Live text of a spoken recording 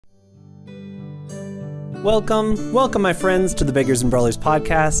Welcome my friends to the Beggars and Brawlers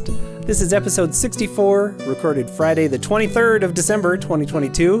podcast. This is episode 64, recorded Friday the 23rd of December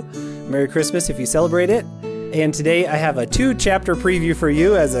 2022. Merry Christmas if you celebrate it. And today I have a 2-chapter preview for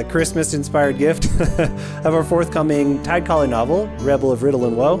you as a Christmas-inspired gift of our forthcoming Tidecaller novel, Rebel of Riddle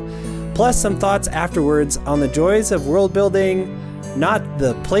and Woe, plus some thoughts afterwards on the joys of world building, not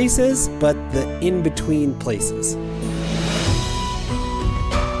the places, but the in-between places.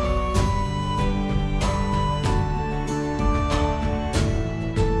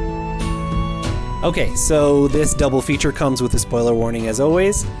 Okay, so this double feature comes with a spoiler warning as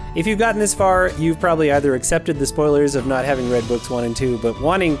always. If you've gotten this far, you've probably either accepted the spoilers of not having read books 1 and 2, but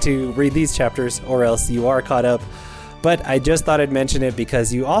wanting to read these chapters, or else you are caught up. But I just thought I'd mention it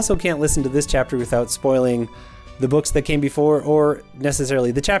because you also can't listen to this chapter without spoiling the books that came before, or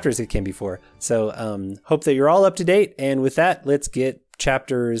necessarily the chapters that came before. So hope that you're all up to date, and with that, let's get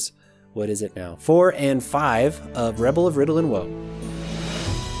chapters, 4 and 5 of Rebel of Riddle and Woe.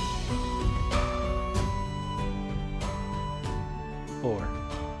 4.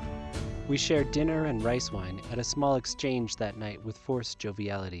 We shared dinner and rice wine at a small exchange that night with forced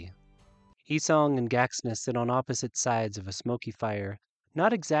joviality. Esong and Gaxna sit on opposite sides of a smoky fire,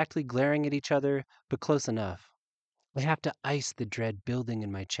 not exactly glaring at each other, but close enough. I have to ice the dread building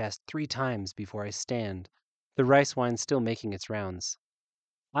in my chest 3 times before I stand, the rice wine still making its rounds.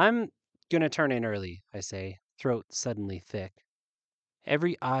 I'm gonna turn in early, I say, throat suddenly thick.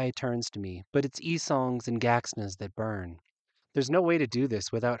 Every eye turns to me, but it's Esong's and Gaxna's that burn. There's no way to do this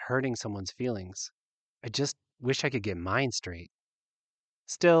without hurting someone's feelings. I just wish I could get mine straight.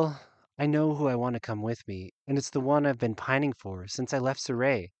 Still, I know who I want to come with me, and it's the one I've been pining for since I left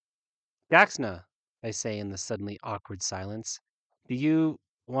Saray. Gaxna, I say in the suddenly awkward silence. Do you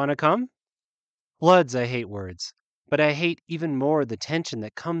want to come? Bloods, I hate words, but I hate even more the tension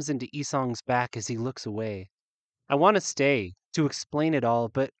that comes into Esong's back as he looks away. I want to stay, to explain it all,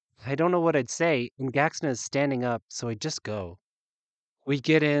 but I don't know what I'd say, and Gaxna is standing up, so I just go. We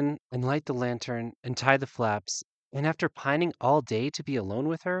get in and light the lantern and tie the flaps, and after pining all day to be alone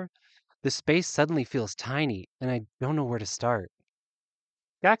with her, the space suddenly feels tiny, and I don't know where to start.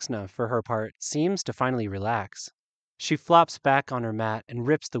 Gaxna, for her part, seems to finally relax. She flops back on her mat and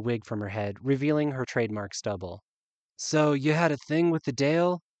rips the wig from her head, revealing her trademark stubble. So, you had a thing with the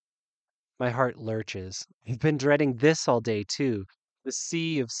Dale? My heart lurches. I've been dreading this all day, too. The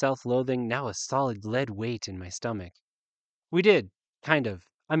sea of self-loathing, now a solid lead weight in my stomach. We did, kind of.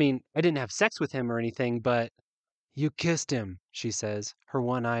 I mean, I didn't have sex with him or anything, but... You kissed him, she says, her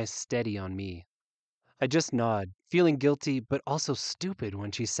one eye steady on me. I just nod, feeling guilty, but also stupid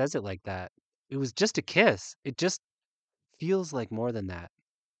when she says it like that. It was just a kiss. It just feels like more than that.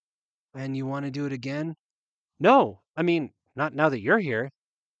 And you want to do it again? No, I mean, not now that you're here.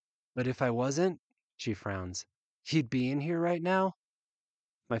 But if I wasn't, she frowns, he'd be in here right now?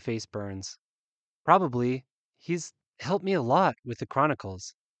 My face burns. Probably. He's helped me a lot with the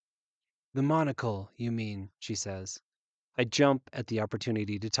Chronicles. The monocle, you mean, she says. I jump at the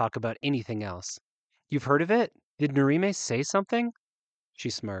opportunity to talk about anything else. You've heard of it? Did Narime say something? She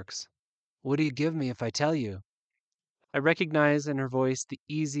smirks. What do you give me if I tell you? I recognize in her voice the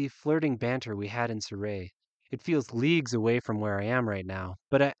easy, flirting banter we had in Saray. It feels leagues away from where I am right now,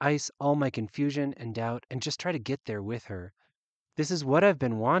 but I ice all my confusion and doubt and just try to get there with her. This is what I've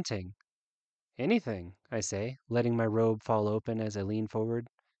been wanting. Anything, I say, letting my robe fall open as I lean forward.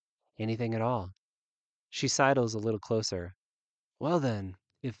 Anything at all. She sidles a little closer. Well then,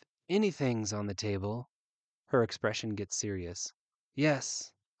 if anything's on the table... Her expression gets serious.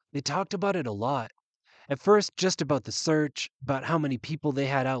 Yes, they talked about it a lot. At first, just about the search, about how many people they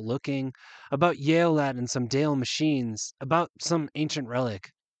had out looking, about Yalelat and some Dale machines, about some ancient relic.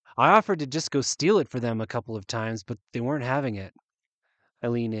 I offered to just go steal it for them a couple of times, but they weren't having it. I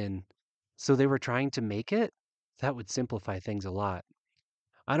lean in. So they were trying to make it? That would simplify things a lot.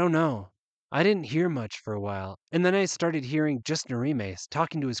 I don't know. I didn't hear much for a while, and then I started hearing just Narime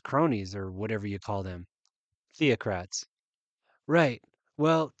talking to his cronies, or whatever you call them. Theocrats. Right.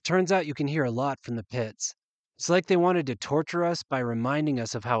 Well, turns out you can hear a lot from the pits. It's like they wanted to torture us by reminding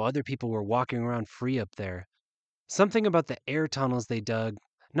us of how other people were walking around free up there. Something about the air tunnels they dug,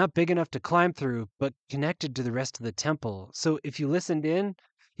 not big enough to climb through, but connected to the rest of the temple, so if you listened in,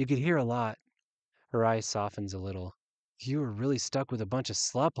 you could hear a lot. Her eye softens a little. You were really stuck with a bunch of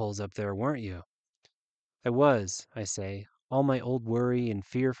slop holes up there, weren't you? I was, I say, all my old worry and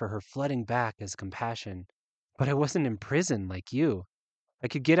fear for her flooding back as compassion. But I wasn't in prison like you. I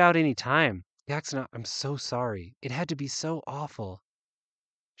could get out any time. Gaxna, I'm so sorry. It had to be so awful.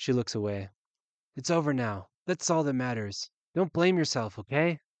 She looks away. It's over now. That's all that matters. Don't blame yourself,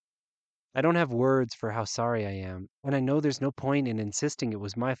 okay? I don't have words for how sorry I am, and I know there's no point in insisting it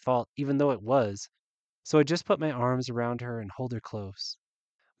was my fault, even though it was. So I just put my arms around her and hold her close.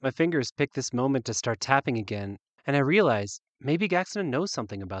 My fingers pick this moment to start tapping again, and I realize maybe Gaxna knows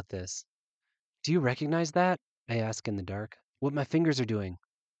something about this. Do you recognize that? I ask in the dark. What my fingers are doing.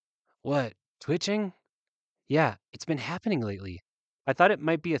 What? Twitching? Yeah, it's been happening lately. I thought it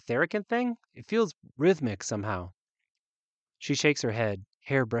might be a Therican thing. It feels rhythmic somehow. She shakes her head,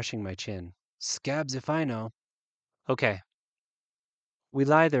 hair brushing my chin. Scabs if I know. Okay. We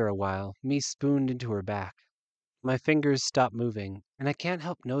lie there a while, me spooned into her back. My fingers stop moving, and I can't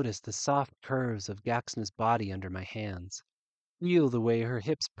help notice the soft curves of Gaxna's body under my hands. Feel the way her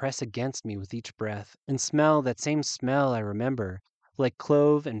hips press against me with each breath, and smell that same smell I remember, like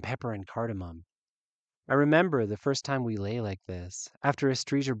clove and pepper and cardamom. I remember the first time we lay like this, after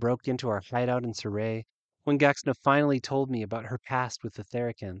Estrija broke into our hideout in Surrey, when Gaxna finally told me about her past with the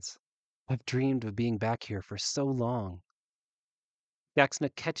Thericans. I've dreamed of being back here for so long.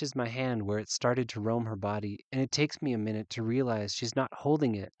 Gaxna catches my hand where it started to roam her body, and it takes me a minute to realize she's not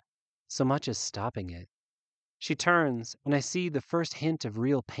holding it so much as stopping it. She turns, and I see the first hint of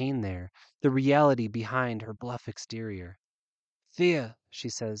real pain there, the reality behind her bluff exterior. Thea, she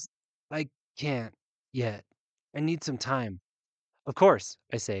says, I can't yet. I need some time. Of course,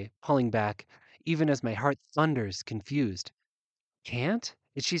 I say, pulling back, even as my heart thunders, confused. Can't?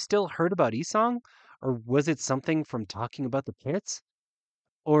 Is she still heard about Esong? Or was it something from talking about the pits?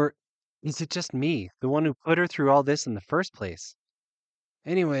 Or is it just me, the one who put her through all this in the first place?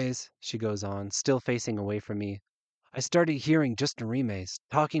 Anyways, she goes on, still facing away from me, I started hearing just Narimes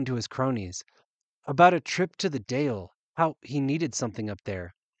talking to his cronies about a trip to the Dale, how he needed something up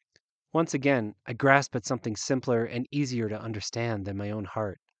there. Once again, I grasp at something simpler and easier to understand than my own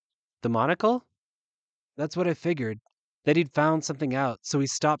heart. The monocle? That's what I figured. That he'd found something out, so he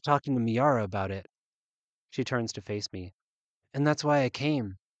stopped talking to Miara about it. She turns to face me. And that's why I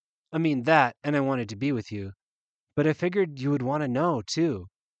came. I mean that, and I wanted to be with you. But I figured you would want to know, too.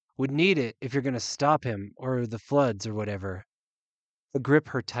 Would need it if you're going to stop him, or the floods, or whatever. I grip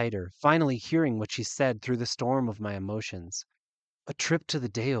her tighter, finally hearing what she said through the storm of my emotions. A trip to the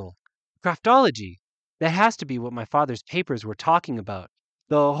Dale. Craftology! That has to be what my father's papers were talking about.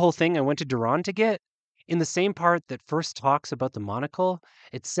 The whole thing I went to Duran to get? In the same part that first talks about the monocle,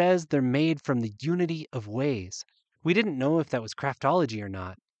 it says they're made from the unity of ways. We didn't know if that was craftology or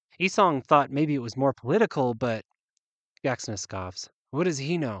not. Esong thought maybe it was more political, but Gaxna scoffs. What does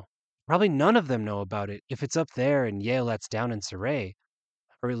he know? Probably none of them know about it if it's up there and Yaelat's down in Saray.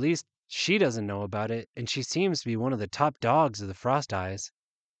 Or at least she doesn't know about it, and she seems to be one of the top dogs of the Frost Eyes.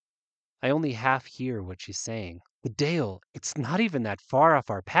 I only half hear what she's saying. The Dale, it's not even that far off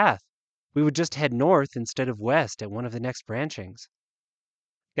our path. We would just head north instead of west at one of the next branchings.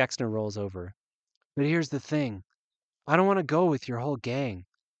 Gaxner rolls over. But here's the thing. I don't want to go with your whole gang.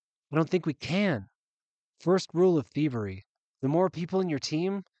 I don't think we can. First rule of thievery. The more people in your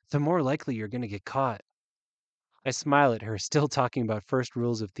team, the more likely you're going to get caught. I smile at her, still talking about first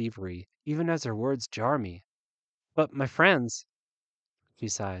rules of thievery, even as her words jar me. But my friends, she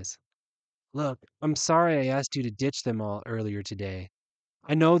sighs. Look, I'm sorry I asked you to ditch them all earlier today.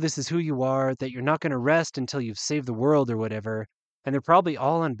 I know this is who you are, that you're not going to rest until you've saved the world or whatever, and they're probably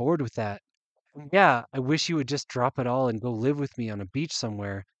all on board with that. And yeah, I wish you would just drop it all and go live with me on a beach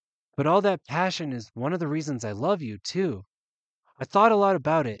somewhere. But all that passion is one of the reasons I love you, too. I thought a lot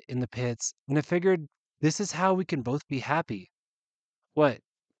about it in the pits, and I figured this is how we can both be happy. What,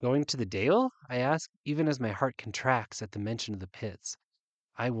 going to the Dale? I ask, even as my heart contracts at the mention of the pits.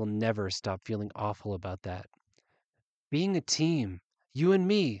 I will never stop feeling awful about that. Being a team, you and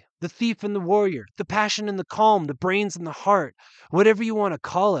me, the thief and the warrior, the passion and the calm, the brains and the heart, whatever you want to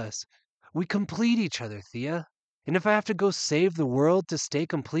call us, we complete each other, Thea. And if I have to go save the world to stay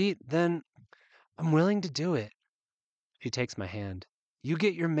complete, then I'm willing to do it. She takes my hand. You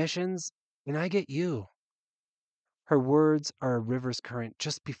get your missions, and I get you. Her words are a river's current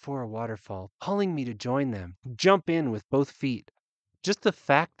just before a waterfall, pulling me to join them, jump in with both feet. Just the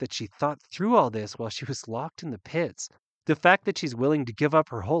fact that she thought through all this while she was locked in the pits, the fact that she's willing to give up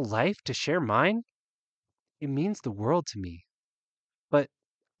her whole life to share mine, it means the world to me. But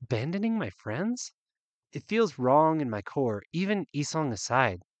abandoning my friends? It feels wrong in my core, even Isong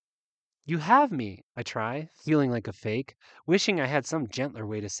aside. You have me, I try, feeling like a fake, wishing I had some gentler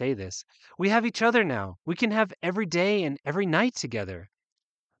way to say this. We have each other now. We can have every day and every night together.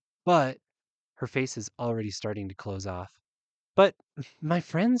 But her face is already starting to close off. But my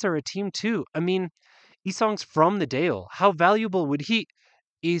friends are a team too. I mean, Isong's from the Dale. How valuable would he?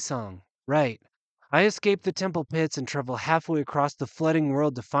 Isong, right. I escaped the temple pits and travel halfway across the flooding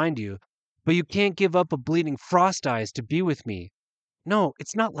world to find you. But you can't give up a bleeding frost eyes to be with me. No,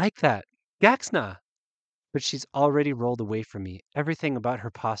 it's not like that. Gaxna! But she's already rolled away from me, everything about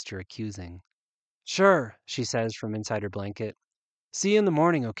her posture accusing. Sure, she says from inside her blanket. See you in the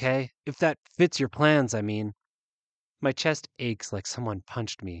morning, okay? If that fits your plans, I mean. My chest aches like someone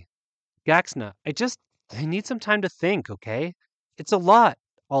punched me. Gaxna, I need some time to think, okay? It's a lot,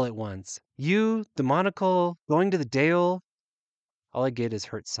 all at once. You, the monocle, going to the Dale. All I get is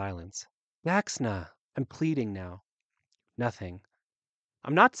hurt silence. Gaxna, I'm pleading now. Nothing.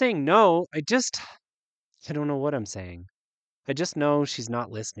 I'm not saying no, I don't know what I'm saying. I just know she's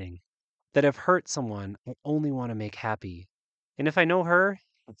not listening. That I've hurt someone I only want to make happy. And if I know her,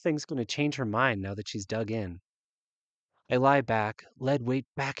 nothing's going to change her mind now that she's dug in. I lie back, lead weight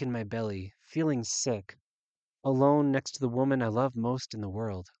back in my belly, feeling sick, alone next to the woman I love most in the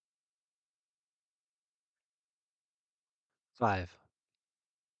world. 5.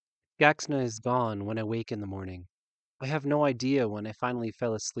 Gaxna is gone when I wake in the morning. I have no idea when I finally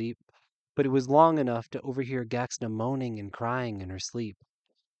fell asleep, but it was long enough to overhear Gaxna moaning and crying in her sleep.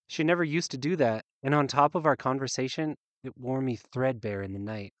 She never used to do that, and on top of our conversation, it wore me threadbare in the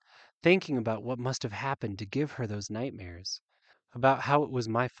night, thinking about what must have happened to give her those nightmares, about how it was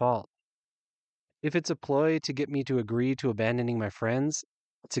my fault. If it's a ploy to get me to agree to abandoning my friends,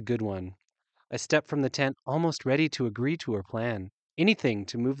 it's a good one. I step from the tent almost ready to agree to her plan. Anything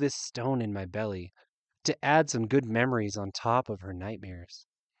to move this stone in my belly, to add some good memories on top of her nightmares.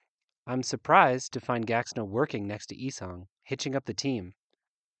 I'm surprised to find Gaxna working next to Isong, hitching up the team.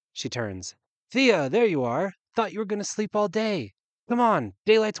 She turns. Thea, there you are. Thought you were going to sleep all day. Come on,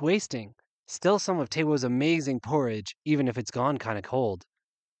 daylight's wasting. Still some of Tewo's amazing porridge, even if it's gone kind of cold.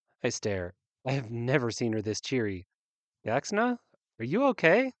 I stare. I have never seen her this cheery. Gaxna, are you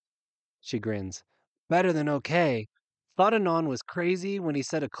okay? She grins. Better than okay. Thought Anon was crazy when he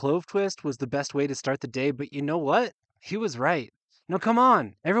said a clove twist was the best way to start the day, but you know what? He was right. No, come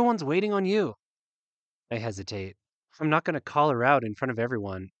on. Everyone's waiting on you. I hesitate. I'm not going to call her out in front of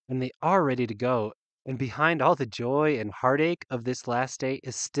everyone, and they are ready to go. And behind all the joy and heartache of this last day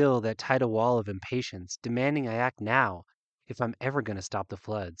is still that tidal wall of impatience, demanding I act now if I'm ever going to stop the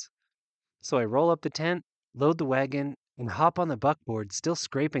floods. So I roll up the tent, load the wagon, and hop on the buckboard, still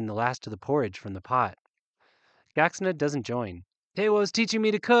scraping the last of the porridge from the pot. Gaxna doesn't join. Tewo's teaching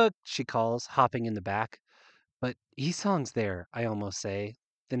me to cook, she calls, hopping in the back. But Isong's there, I almost say,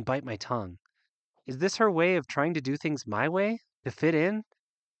 then bite my tongue. Is this her way of trying to do things my way? To fit in?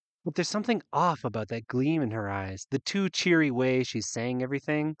 But there's something off about that gleam in her eyes, the too cheery way she's saying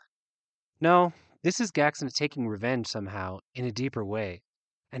everything. No, this is Gaxna taking revenge somehow, in a deeper way.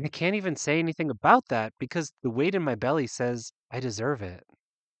 And I can't even say anything about that because the weight in my belly says I deserve it.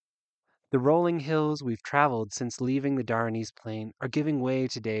 The rolling hills we've traveled since leaving the Daranese plain are giving way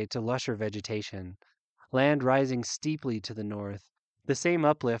today to lusher vegetation, land rising steeply to the north, the same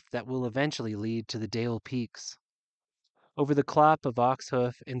uplift that will eventually lead to the Dale Peaks. Over the clop of ox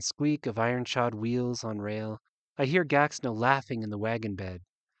hoof and squeak of iron-shod wheels on rail, I hear Gaxna laughing in the wagon bed.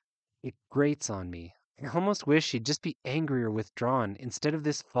 It grates on me. I almost wish she'd just be angry or withdrawn instead of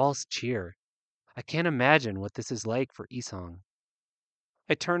this false cheer. I can't imagine what this is like for Isong.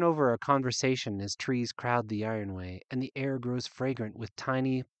 I turn over our conversation as trees crowd the ironway and the air grows fragrant with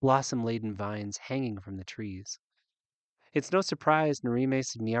tiny, blossom-laden vines hanging from the trees. It's no surprise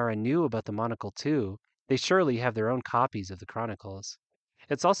Norimes and Miara knew about the monocle too. They surely have their own copies of the Chronicles.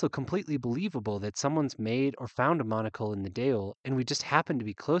 It's also completely believable that someone's made or found a monocle in the Dale and we just happen to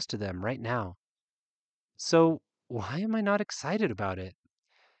be close to them right now. So, why am I not excited about it?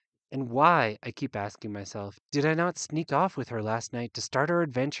 And why, I keep asking myself, did I not sneak off with her last night to start our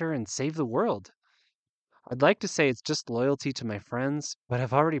adventure and save the world? I'd like to say it's just loyalty to my friends, but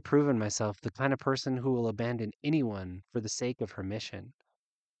I've already proven myself the kind of person who will abandon anyone for the sake of her mission.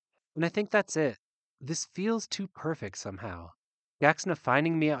 And I think that's it. This feels too perfect somehow. Gaxna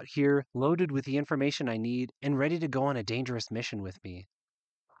finding me out here, loaded with the information I need, and ready to go on a dangerous mission with me.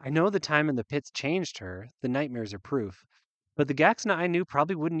 I know the time in the pits changed her, the nightmares are proof, but the Gaxna I knew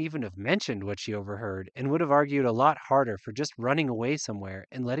probably wouldn't even have mentioned what she overheard and would have argued a lot harder for just running away somewhere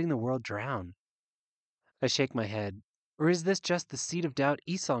and letting the world drown. I shake my head. Or is this just the seed of doubt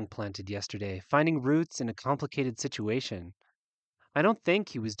Isong planted yesterday, finding roots in a complicated situation? I don't think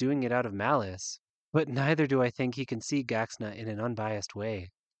he was doing it out of malice, but neither do I think he can see Gaxna in an unbiased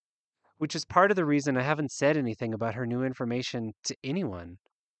way. Which is part of the reason I haven't said anything about her new information to anyone.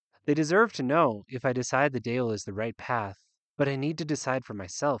 They deserve to know if I decide the Dale is the right path, but I need to decide for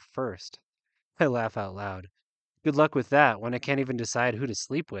myself first. I laugh out loud. Good luck with that when I can't even decide who to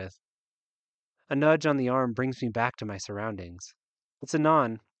sleep with. A nudge on the arm brings me back to my surroundings. It's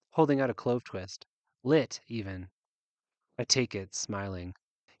Anon. holding out a clove twist. Lit, even. I take it, smiling.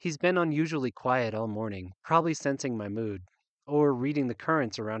 He's been unusually quiet all morning, probably sensing my mood, or reading the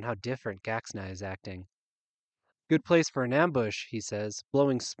currents around how different Gaxna is acting. Good place for an ambush, he says,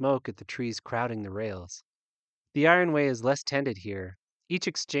 blowing smoke at the trees crowding the rails. The Ironway is less tended here. Each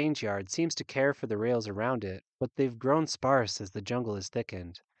exchange yard seems to care for the rails around it, but they've grown sparse as the jungle has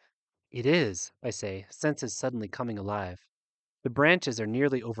thickened. It is, I say, senses suddenly coming alive. The branches are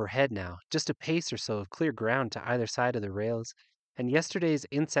nearly overhead now, just a pace or so of clear ground to either side of the rails, and yesterday's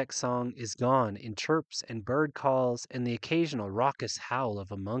insect song is gone in chirps and bird calls and the occasional raucous howl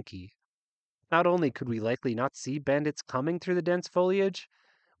of a monkey. Not only could we likely not see bandits coming through the dense foliage,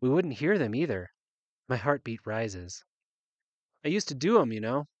 we wouldn't hear them either. My heartbeat rises. I used to do 'em,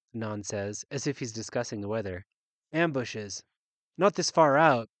 Nan says, as if he's discussing the weather. Ambushes. Not this far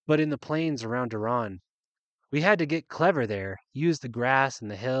out, but in the plains around Iran. We had to get clever there, use the grass and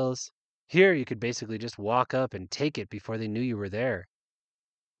the hills. Here you could basically just walk up and take it before they knew you were there.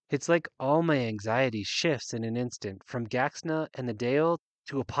 It's like all my anxiety shifts in an instant from Gaxna and the Dale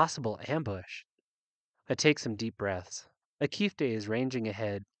to a possible ambush. I take some deep breaths. Akifte is ranging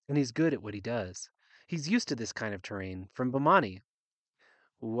ahead, and he's good at what he does. He's used to this kind of terrain, from Bamani.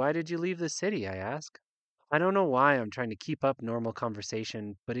 Why did you leave the city? I ask. I don't know why I'm trying to keep up normal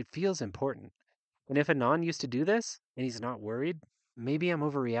conversation, but it feels important. And if Anon used to do this, and he's not worried, maybe I'm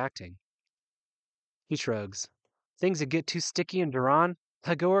overreacting. He shrugs. Things would get too sticky in Duran.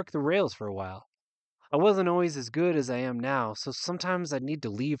 I go work the rails for a while. I wasn't always as good as I am now, so sometimes I'd need to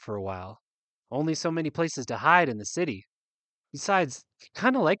leave for a while. Only so many places to hide in the city. Besides, I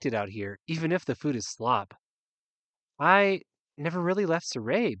kind of liked it out here, even if the food is slop. I never really left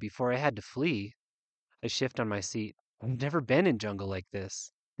Saray before I had to flee. I shift on my seat. I've never been in jungle like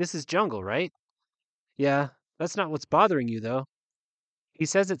this. This is jungle, right? Yeah, that's not what's bothering you, though. He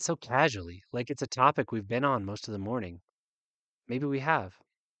says it so casually, like it's a topic we've been on most of the morning. Maybe we have.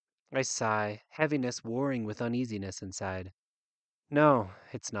 I sigh, heaviness warring with uneasiness inside. No,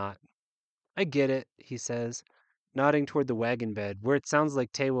 it's not. I get it, he says, nodding toward the wagon bed, where it sounds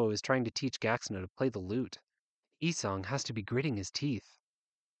like Tewo is trying to teach Gaxna to play the lute. Isong has to be gritting his teeth.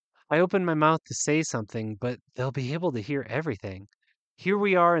 I open my mouth to say something, but they'll be able to hear everything. Here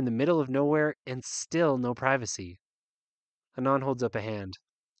we are in the middle of nowhere and still no privacy. Anon holds up a hand.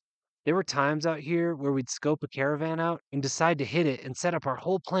 There were times out here where we'd scope a caravan out and decide to hit it and set up our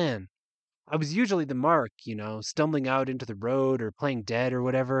whole plan. I was usually the mark, stumbling out into the road or playing dead or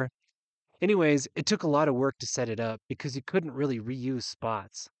whatever. Anyways, it took a lot of work to set it up because you couldn't really reuse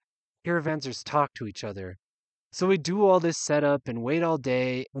spots. Caravansers talk to each other. So we'd do all this setup and wait all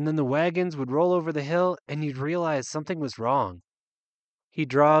day, and then the wagons would roll over the hill and you'd realize something was wrong. He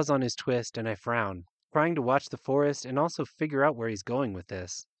draws on his twist and I frown, trying to watch the forest and also figure out where he's going with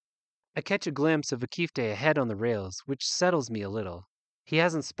this. I catch a glimpse of Akifte ahead on the rails, which settles me a little. He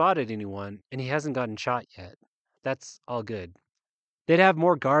hasn't spotted anyone, and he hasn't gotten shot yet. That's all good. They'd have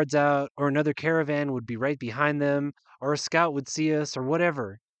more guards out, or another caravan would be right behind them, or a scout would see us, or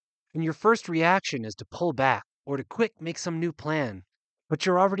whatever. And your first reaction is to pull back, or to quick make some new plan. But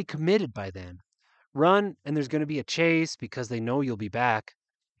you're already committed by then. Run, and there's going to be a chase because they know you'll be back.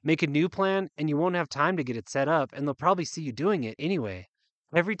 Make a new plan, and you won't have time to get it set up, and they'll probably see you doing it anyway.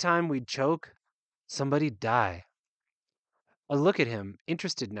 Every time we'd choke, somebody'd die. I look at him,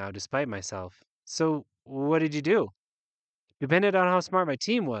 interested now despite myself. So, what did you do? Depended on how smart my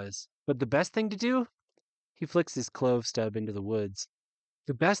team was. But the best thing to do? He flicks his clove stub into the woods.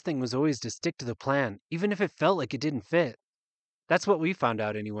 The best thing was always to stick to the plan, even if it felt like it didn't fit. That's what we found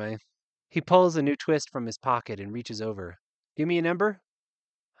out anyway. He pulls a new twist from his pocket and reaches over. Give me an ember?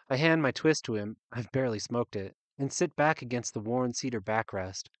 I hand my twist to him, I've barely smoked it, and sit back against the worn cedar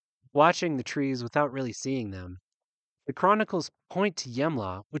backrest, watching the trees without really seeing them. The chronicles point to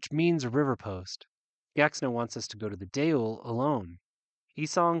Yemla, which means a river post. Yaxna wants us to go to the Daul alone.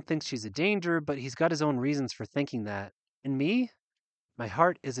 Isong thinks she's a danger, but he's got his own reasons for thinking that. And me? My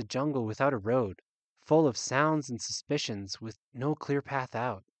heart is a jungle without a road, full of sounds and suspicions with no clear path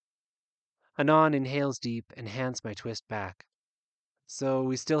out. Anon inhales deep and hands my twist back. So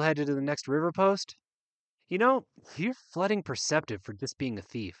we still headed to the next river post? You're flooding perceptive for just being a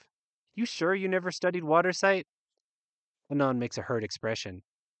thief. You sure you never studied water sight? Anon makes a hurt expression.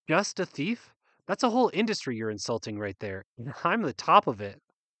 Just a thief? That's a whole industry you're insulting right there. And I'm the top of it.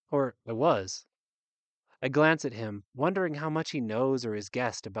 Or I was. I glance at him, wondering how much he knows or has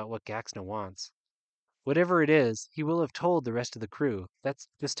guessed about what Gaxna wants. Whatever it is, he will have told the rest of the crew. That's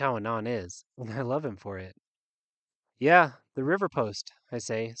just how Anon is, and I love him for it. Yeah, the river post, I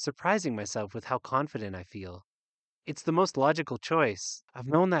say, surprising myself with how confident I feel. It's the most logical choice. I've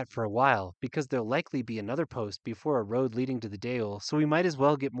known that for a while, because there'll likely be another post before a road leading to the Dale, so we might as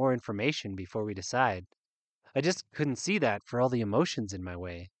well get more information before we decide. I just couldn't see that for all the emotions in my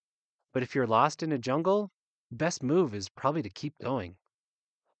way. But if you're lost in a jungle, the best move is probably to keep going.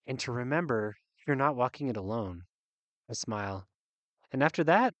 And to remember, you're not walking it alone. I smile. And after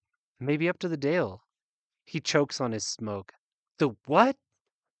that, maybe up to the Dale. He chokes on his smoke. The what?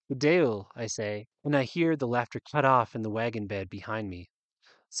 The Dale, I say, and I hear the laughter cut off in the wagon bed behind me.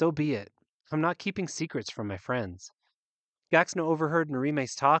 So be it. I'm not keeping secrets from my friends. Gaxna overheard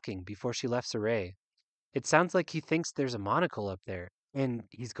Narime's talking before she left Saray. It sounds like he thinks there's a monocle up there, and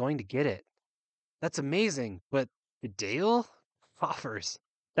he's going to get it. That's amazing, but the Dale? Offers.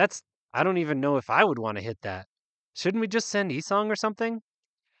 That's. I don't even know if I would want to hit that. Shouldn't we just send Isong or something?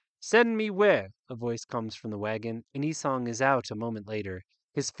 Send me where? A voice comes from the wagon, and Isong is out a moment later,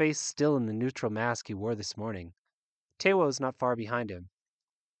 his face still in the neutral mask he wore this morning. Tewo's not far behind him.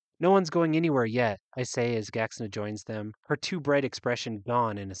 No one's going anywhere yet, I say as Gaxna joins them, her too bright expression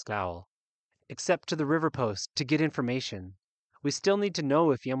gone in a scowl. Except to the river post to get information. We still need to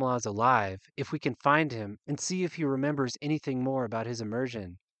know if Yemla is alive, if we can find him, and see if he remembers anything more about his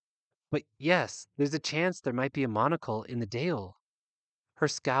immersion. But yes, there's a chance there might be a monocle in the Dale. Her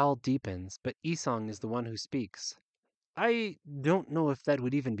scowl deepens, but Isong is the one who speaks. I don't know if that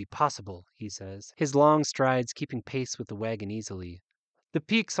would even be possible, he says, his long strides keeping pace with the wagon easily. The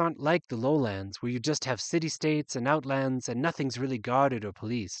peaks aren't like the lowlands, where you just have city-states and outlands and nothing's really guarded or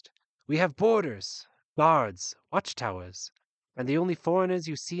policed. We have borders, guards, watchtowers, and the only foreigners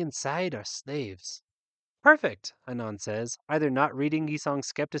you see inside are slaves. Perfect, Anon says, either not reading Isong's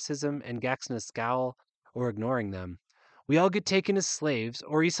skepticism and Gaxna's scowl, or ignoring them. We all get taken as slaves,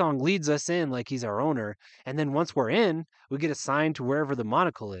 or Isong leads us in like he's our owner, and then once we're in, we get assigned to wherever the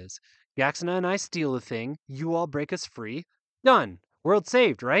monocle is. Gaxna and I steal the thing, you all break us free. Done! World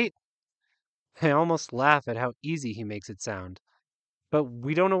saved, right? I almost laugh at how easy he makes it sound. But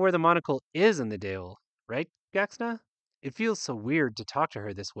we don't know where the monocle is in the Dale, right, Gaxna? It feels so weird to talk to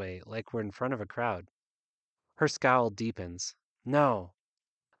her this way, like we're in front of a crowd. Her scowl deepens. No.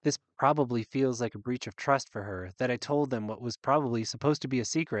 This probably feels like a breach of trust for her, that I told them what was probably supposed to be a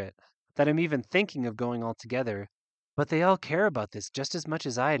secret, that I'm even thinking of going altogether. But they all care about this just as much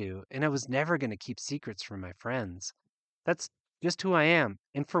as I do, and I was never going to keep secrets from my friends. That's just who I am,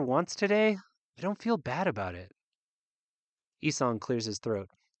 and for once today, I don't feel bad about it. Isong clears his throat.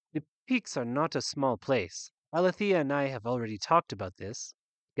 The peaks are not a small place. Alethea and I have already talked about this.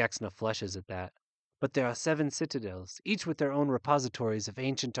 Gaxna flushes at that. But there are 7 citadels, each with their own repositories of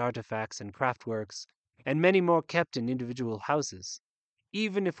ancient artifacts and craftworks, and many more kept in individual houses.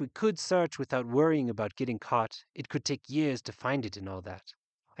 Even if we could search without worrying about getting caught, it could take years to find it and all that.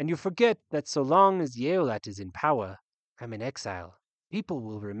 And you forget that so long as Yeolat is in power, I'm in exile. People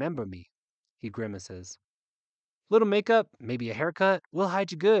will remember me. He grimaces. Little makeup, maybe a haircut, we'll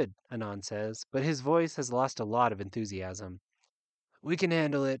hide you good, Anon says, but his voice has lost a lot of enthusiasm. We can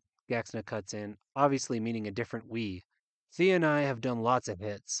handle it, Gaxna cuts in, obviously meaning a different we. Thea and I have done lots of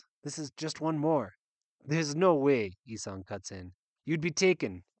hits. This is just one more. There's no way, Isong cuts in. You'd be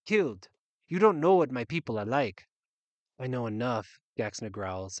taken, killed. You don't know what my people are like. I know enough, Gaxna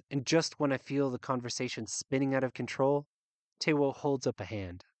growls, and just when I feel the conversation spinning out of control, Tewo holds up a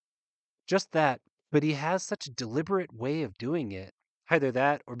hand. Just that, but he has such a deliberate way of doing it, either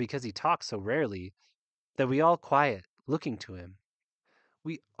that or because he talks so rarely, that we all quiet, looking to him.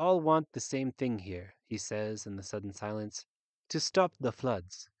 We all want the same thing here, he says in the sudden silence, to stop the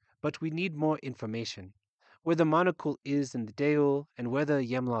floods. But we need more information. Where the monocle is in the Dale and whether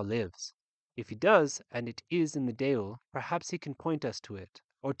Yemla lives. If he does, and it is in the Dale, perhaps he can point us to it,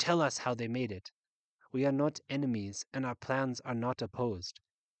 or tell us how they made it. We are not enemies, and our plans are not opposed.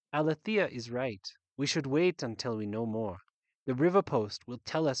 Alethea is right. We should wait until we know more. The river post will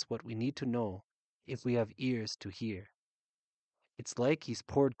tell us what we need to know, if we have ears to hear. It's like he's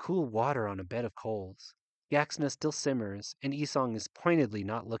poured cool water on a bed of coals. Gaxna still simmers, and Isong is pointedly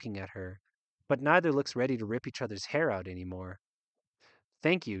not looking at her, but neither looks ready to rip each other's hair out anymore.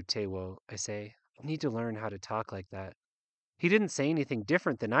 Thank you, Tewo, I say. I need to learn how to talk like that. He didn't say anything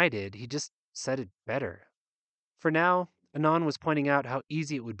different than I did, he just said it better. For now, Anon was pointing out how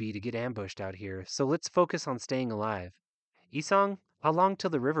easy it would be to get ambushed out here, so let's focus on staying alive. Isong, how long till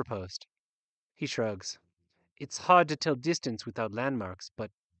the river post? He shrugs. It's hard to tell distance without landmarks,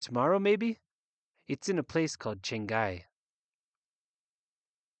 but tomorrow maybe? It's in a place called Chengai.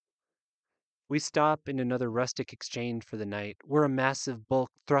 We stop in another rustic exchange for the night, where a massive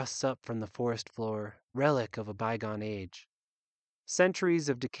bulk thrusts up from the forest floor, relic of a bygone age. Centuries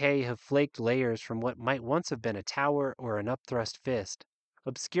of decay have flaked layers from what might once have been a tower or an upthrust fist,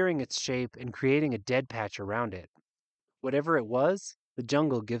 obscuring its shape and creating a dead patch around it. Whatever it was, the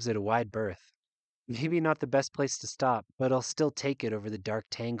jungle gives it a wide berth. Maybe not the best place to stop, but I'll still take it over the dark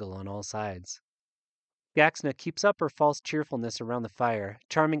tangle on all sides. Gaxna keeps up her false cheerfulness around the fire,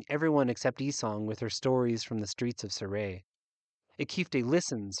 charming everyone except Isong with her stories from the streets of Saray. Ikifte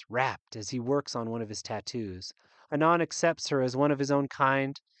listens, rapt, as he works on one of his tattoos. Anon accepts her as one of his own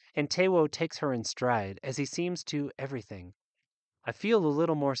kind, and Tewo takes her in stride, as he seems to everything. I feel a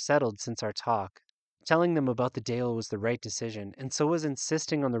little more settled since our talk. Telling them about the Dale was the right decision, and so was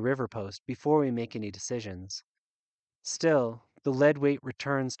insisting on the river post before we make any decisions. Still, the lead weight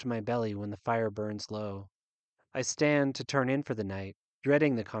returns to my belly when the fire burns low. I stand to turn in for the night,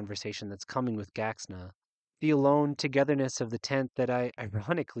 dreading the conversation that's coming with Gaxna, the alone togetherness of the tent that I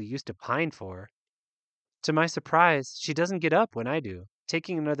ironically used to pine for. To my surprise, she doesn't get up when I do,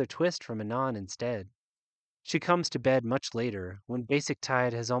 taking another twist from Anon instead. She comes to bed much later, when basic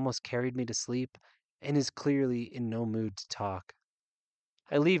tide has almost carried me to sleep and is clearly in no mood to talk.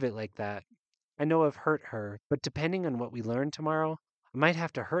 I leave it like that. I know I've hurt her, but depending on what we learn tomorrow, I might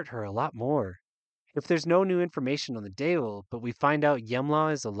have to hurt her a lot more. If there's no new information on the Daewoo, but we find out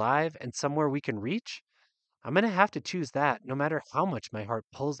Yemlaw is alive and somewhere we can reach, I'm gonna have to choose that no matter how much my heart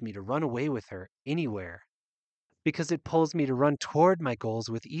pulls me to run away with her anywhere. Because it pulls me to run toward my goals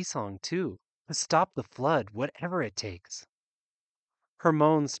with Isong too, to stop the flood, whatever it takes. Her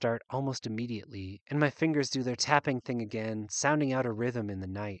moans start almost immediately, and my fingers do their tapping thing again, sounding out a rhythm in the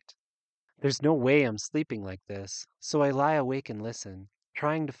night. There's no way I'm sleeping like this, so I lie awake and listen,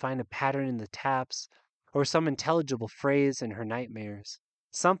 trying to find a pattern in the taps or some intelligible phrase in her nightmares,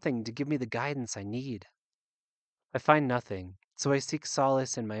 something to give me the guidance I need. I find nothing, so I seek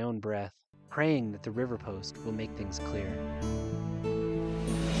solace in my own breath, praying that the river post will make things clear.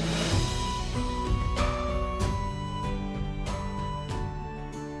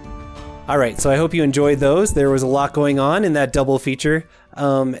 All right, so I hope you enjoyed those. There was a lot going on in that double feature,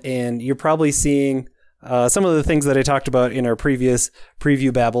 and you're probably seeing some of the things that I talked about in our previous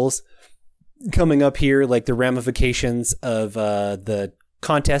preview babbles coming up here, like the ramifications of the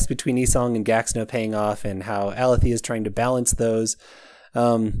contest between Isong and Gaxna paying off, and how Alethea is trying to balance those,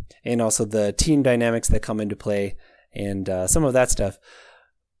 and also the team dynamics that come into play, and some of that stuff.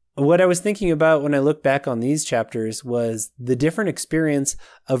 What I was thinking about when I look back on these chapters was the different experience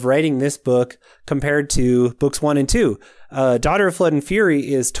of writing this book compared to books 1 and 2. Daughter of Flood and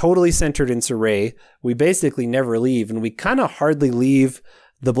Fury is totally centered in Saray. We basically never leave, and we kind of hardly leave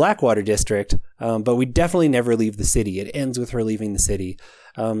the Blackwater district, but we definitely never leave the city. It ends with her leaving the city.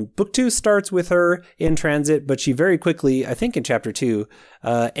 Book 2 starts with her in transit, but she very quickly, I think in chapter 2,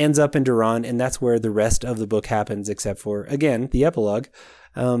 ends up in Duran, and that's where the rest of the book happens, except for, again, the epilogue.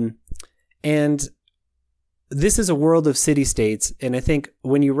 And this is a world of city-states, and I think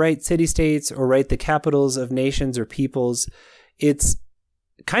when you write city-states or write the capitals of nations or peoples, it's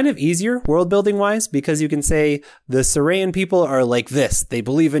kind of easier world-building wise, because you can say the Sarayan people are like this. They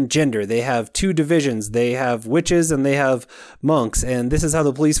believe in gender. They have 2 divisions. They have witches and they have monks, and this is how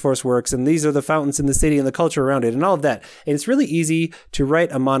the police force works, and these are the fountains in the city and the culture around it and all of that. And it's really easy to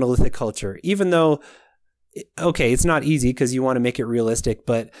write a monolithic culture, even though, okay, it's not easy because you want to make it realistic,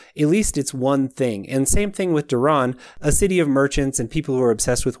 but at least it's one thing. And same thing with Duran, a city of merchants and people who are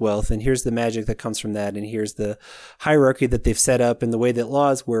obsessed with wealth. And here's the magic that comes from that. And here's the hierarchy that they've set up and the way that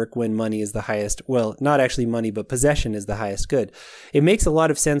laws work when money is the highest. Well, not actually money, but possession is the highest good. It makes a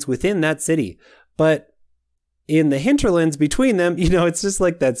lot of sense within that city. But in the hinterlands between them, it's just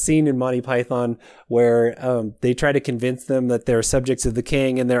like that scene in Monty Python where they try to convince them that they're subjects of the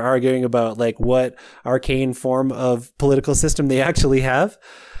king, and they're arguing about like what arcane form of political system they actually have.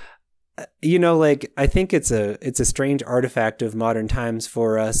 I think it's a strange artifact of modern times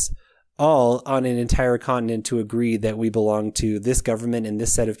for us all on an entire continent to agree that we belong to this government and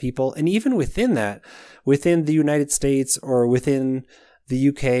this set of people. And even within that, within the United States or within the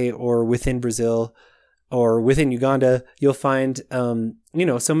UK or within Brazil, or within Uganda, you'll find,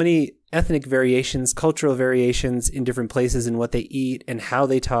 so many ethnic variations, cultural variations in different places in what they eat and how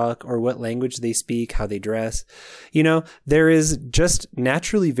they talk or what language they speak, how they dress. There is just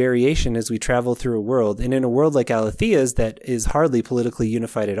naturally variation as we travel through a world. And in a world like Alethea's that is hardly politically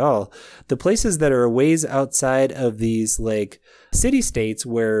unified at all, the places that are ways outside of these like city-states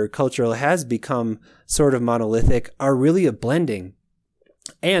where cultural has become sort of monolithic are really a blending.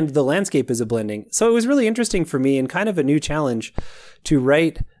 And the landscape is a blending. So it was really interesting for me and kind of a new challenge to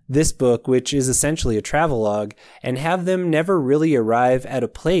write this book, which is essentially a travelogue, and have them never really arrive at a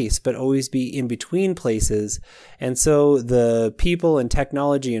place, but always be in between places. And so the people and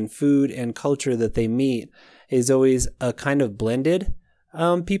technology and food and culture that they meet is always a kind of blended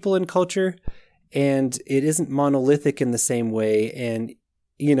people and culture. And it isn't monolithic in the same way. And,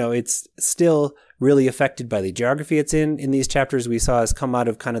 you know, it's still really affected by the geography it's in. In these chapters, we saw us come out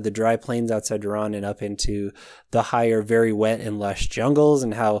of kind of the dry plains outside Duran and up into the higher, very wet and lush jungles,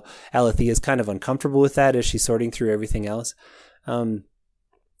 and how Alethea is kind of uncomfortable with that as she's sorting through everything else. And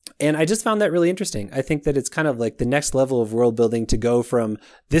I just found that really interesting. I think that it's kind of like the next level of world building to go from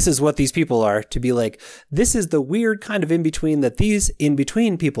this is what these people are to be like, this is the weird kind of in-between that these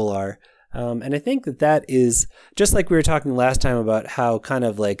in-between people are. And I think that that is just like we were talking last time about how kind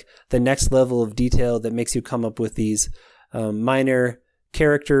of like the next level of detail that makes you come up with these minor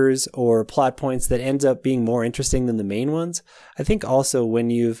characters or plot points that ends up being more interesting than the main ones. I think also when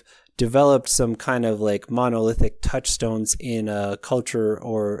you've developed some kind of like monolithic touchstones in a culture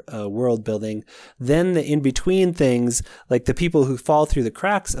or a world building, then the in-between things, like the people who fall through the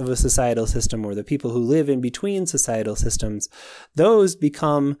cracks of a societal system or the people who live in between societal systems, those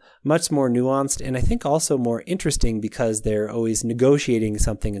become much more nuanced and I think also more interesting because they're always negotiating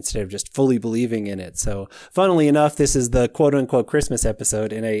something instead of just fully believing in it. So funnily enough, this is the quote unquote Christmas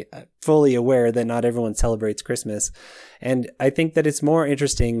episode, and I'm fully aware that not everyone celebrates Christmas. And I think that it's more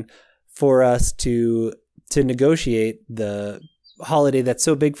interesting for us to negotiate the holiday that's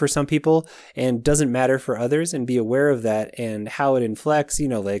so big for some people and doesn't matter for others, and be aware of that and how it inflects, you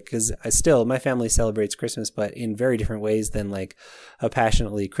know, like, because my family celebrates Christmas, but in very different ways than like a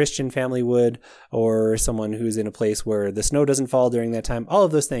passionately Christian family would, or someone who's in a place where the snow doesn't fall during that time, all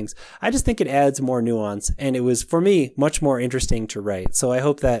of those things. I just think it adds more nuance, and it was, for me, much more interesting to write. So I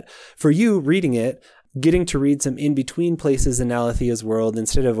hope that for you reading it, getting to read some in-between places in Alethea's world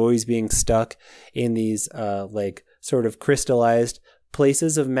instead of always being stuck in these like sort of crystallized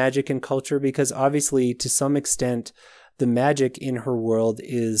places of magic and culture, because obviously to some extent the magic in her world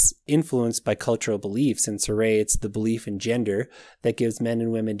is influenced by cultural beliefs. In Saray, it's the belief in gender that gives men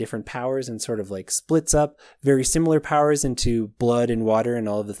and women different powers and sort of like splits up very similar powers into blood and water and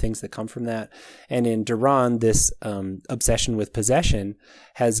all of the things that come from that. And in Duran, this obsession with possession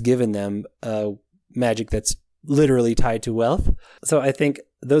has given them magic that's literally tied to wealth. So I think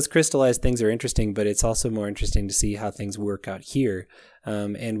those crystallized things are interesting, but it's also more interesting to see how things work out here.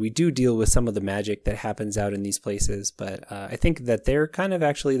 And we do deal with some of the magic that happens out in these places, but I think that they're kind of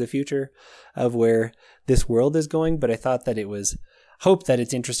actually the future of where this world is going. But I thought that hope that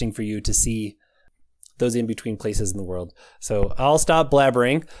it's interesting for you to see those in-between places in the world. So I'll stop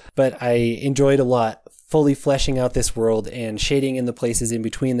blabbering, but I enjoyed a lot fully fleshing out this world and shading in the places in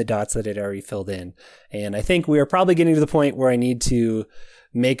between the dots that I'd already filled in. And I think we are probably getting to the point where I need to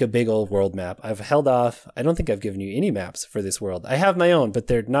make a big old world map. I've held off. I don't think I've given you any maps for this world. I have my own, but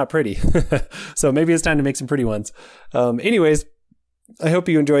they're not pretty. So maybe it's time to make some pretty ones. Anyways, I hope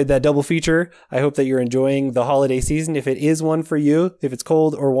you enjoyed that double feature. I hope that you're enjoying the holiday season. If it is one for you, if it's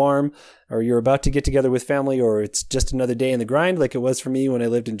cold or warm, or you're about to get together with family, or it's just another day in the grind like it was for me when I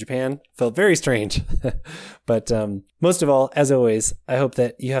lived in Japan, felt very strange. But most of all, as always, I hope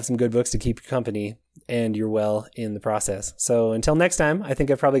that you have some good books to keep you company and you're well in the process. So until next time, I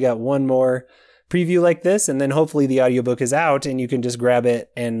think I've probably got one more preview like this, and then hopefully the audiobook is out and you can just grab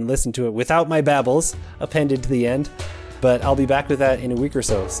it and listen to it without my babbles appended to the end. But I'll be back with that in a week or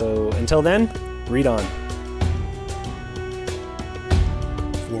so. So until then, read on.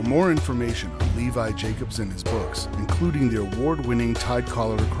 For more information on Levi Jacobs and his books, including the award-winning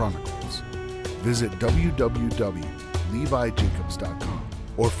Tidecaller Chronicles, visit www.levijacobs.com.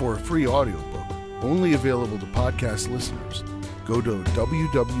 Or for a free audiobook, only available to podcast listeners, go to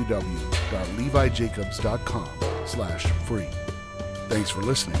www.levijacobs.com/free. Thanks for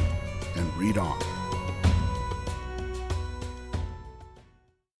listening, and read on.